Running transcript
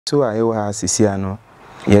Yesu a ewo ha sisia no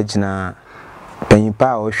yegina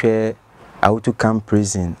penyipa a ohwe Awutu camp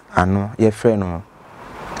prison ano ye frɛ no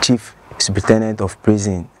Chief Superintendent of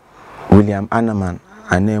Prison William Anaman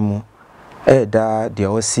anemu da the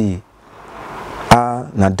OC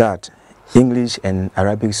Nadat English and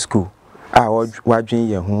Arabic School wadwen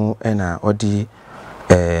ye ho na odi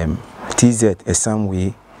TZ exam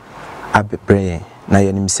we abebre na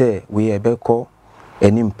yenim se we ebekɔ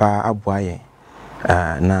enimpa aboaye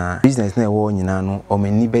na business na ewo nyina no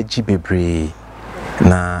omani beji bebre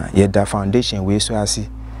na yeda foundation we so asi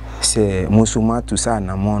se musuma to sa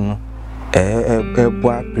na mo no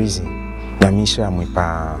boa prison na misha mu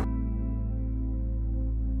pa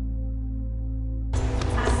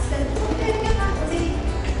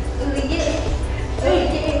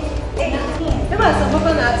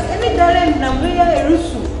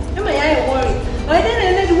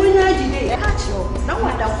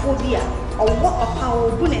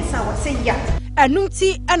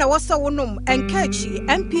Enunti ana wasa wonum enkachi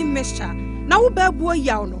MP mixture na wo babuo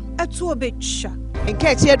yaw no etu obetwa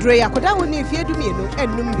enkachi edro ya koda woni ifie du mienu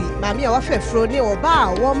enum bi maami a wafefro ne oba a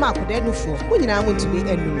wo ma koda nufo wunyina mutumi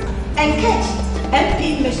enum enkachi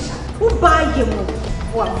MP mixture wo ba yemu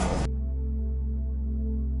wo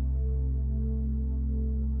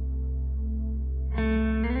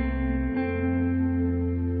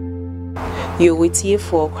You wait here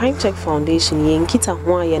for Crime Check Foundation. Ye nkita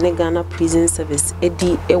ho a ye ne Ghana Prison Service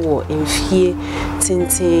edi ewo mfie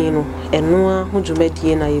tintino eno a ho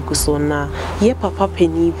dwumadie na ye guso na ye papa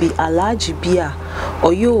pani bi alaji bi a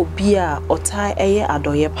oyo obi a otai eye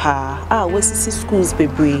adoye pa a wasisi schools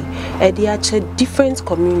bebre edi ache different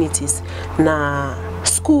communities na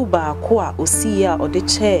school ba ko a osi a ode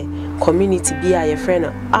che community bi a ye friend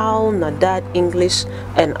Al Nadad English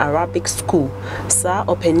and Arabic School sa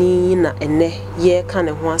openi na ene ye kan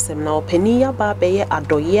ho asem na openi ya ba be ye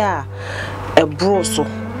adoye a ebroso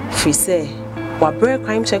free say wabre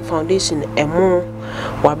Crime Check Foundation emo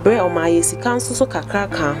wabre omaye sika nso so kakra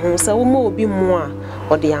ka ho sa wo ma obi mo a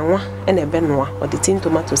ode anwa ene ebe noa ode tin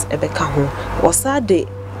tomatoes ebe ka ho osade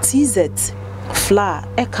TZ flour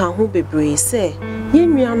e ka ho bebre say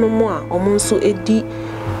yennuano mo a omo nso edi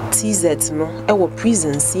TZ no ewo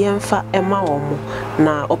prisons yemfa ema omo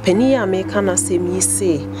na openi ya America na semi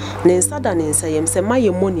say ne nsada ne nsayem se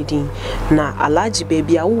maye monidin na alaji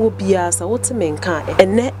baby a wo bia sa wotemenka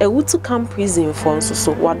ene Awutu camp prison for nso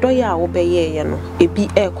so wadoye a wo beye ye no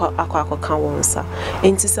ebi ekwa akwa wonsa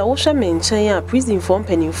enti se wo hwe menchen a prison for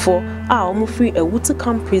mpanimfo a omo free Awutu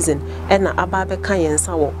camp prison ena aba beka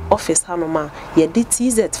yensa wo office hanoma ye di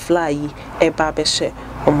TZ fly eba be hye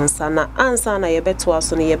omunsana ansa na yebeto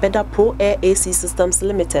aso ne yebeda Pro Air AC Systems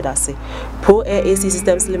Limited ase Pro Air AC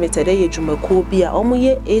Systems Limited ye dwumakuo bi a omo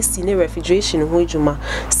ye AC ne refrigeration ho dwuma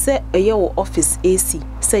se eye wo office AC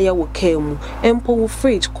se ye wo car mu empo wo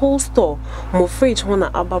fridge cold store mo fridge ho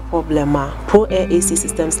na aba problem a Pro Air AC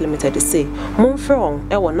Systems Limited say mo from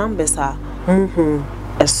e wo numbers a muhu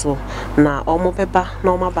eso na omo beba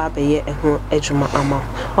na omo ba be ye ho adwuma ama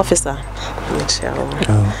officer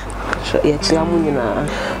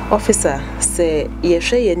officer say ye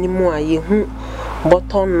hwe ye nimu a ye hu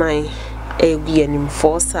bottom 9 egu anim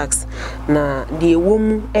 4 sacks na de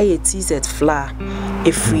ewom eye TZ flour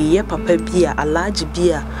efri ye papa bi a alaji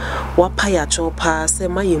bi a wapa ya chopa se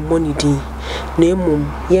ma ye money din na emum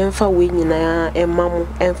ye mfa we nyina emam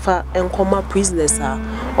emfa enkoma prisoners a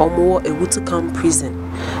omo Awutu camp prison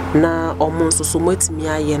na omonso so matimi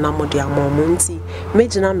aye na mode amomo nti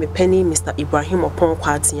mejina me penny Mr. Ibrahim Opon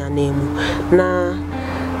kwati anemu na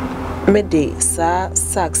mede sa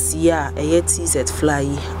saxi a eye TZ fly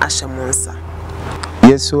ahyamonsa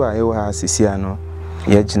Yesu a ewo ha sisia no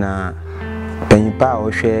yegina penyipa a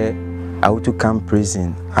ohwe Awutu camp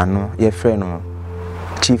prison ano ye frɛ no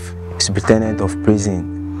Chief Superintendent of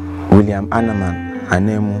Prison William Anaman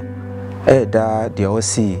anemu da the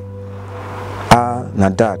OC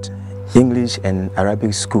Nadat English and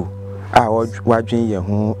Arabic School wadwen ye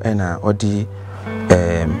ho na odi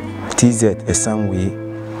TZ exam we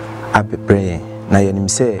abebre na yenim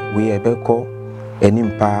se we ebekɔ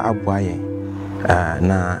enimpa aboaye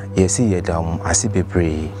na yesi yedam ase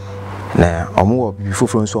bebre na omo wo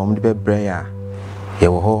bifoforo nso omo de bebre ya ye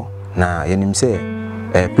wo ho na yenim se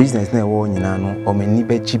business na ewo nyina no omani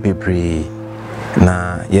beji bebre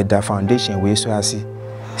na yeda foundation we so ase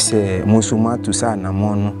se musuma to sa na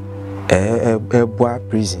mo no boa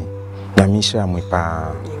prison na misha mu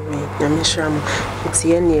pa na misha mu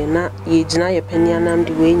tie ne na ye gina ye pani anam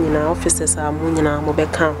de we nyina officers a mu nyina mo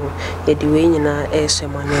beka ho ye de we nyina hye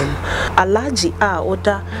manem alaji a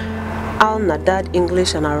oda Al Nadad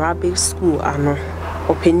English and Arabic School ano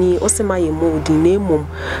openi osema ye modi na emom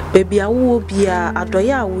baby awo bia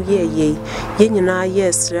adoye awo ye nyina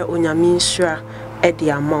yesre onyame nhira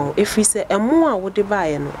edi amao efri se emo a wode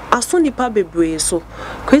baaye no aso nipa bebre so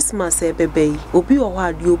Christmas ebebe obi wo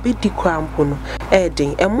ha de obi di krampo no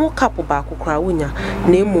eden emo kapo ba kokora wonya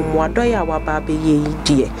na emom wadoye awa ba be ye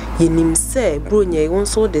die yenim se bronya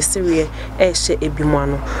wonso de serie ehye ebimo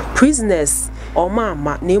no prisoners Oma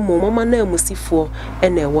na mama na musifo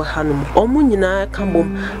ene ewo hanum omu nyina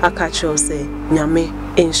kambom akacho se nyame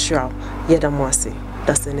enhira yedamo ase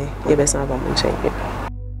dasene yebesa ba mu nchen.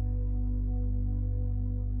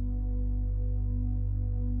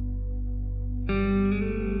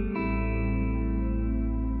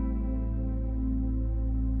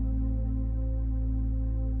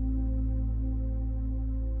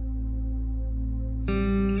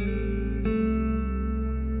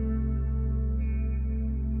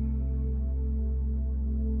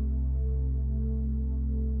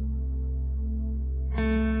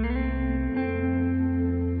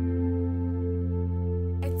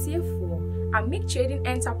 A make trading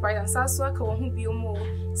enterprise and saswa ka won bi omo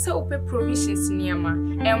se ope provisions niama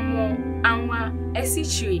emo anwa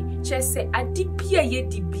esichiri che se adibia ye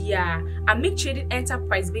dibia a make trading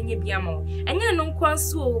enterprise benye biama enye no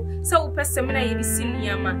nkwanso se ope semina ye di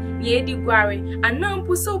siniama ye di gware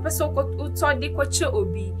anampo se ope so to de koche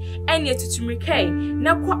obi enye tutumrikai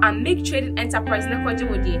na ko a make trading enterprise na koje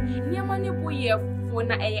wodi niama ne boye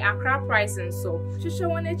na Accra price and so hwehwe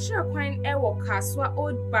won a chira kwan e wo Kaswa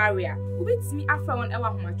Old Barrier ubitimi afa won e wa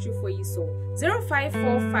homatwe for yi so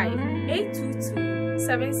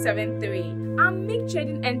 0545-822-773 and make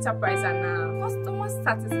trading enterprise and customer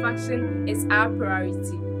satisfaction is our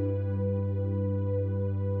priority.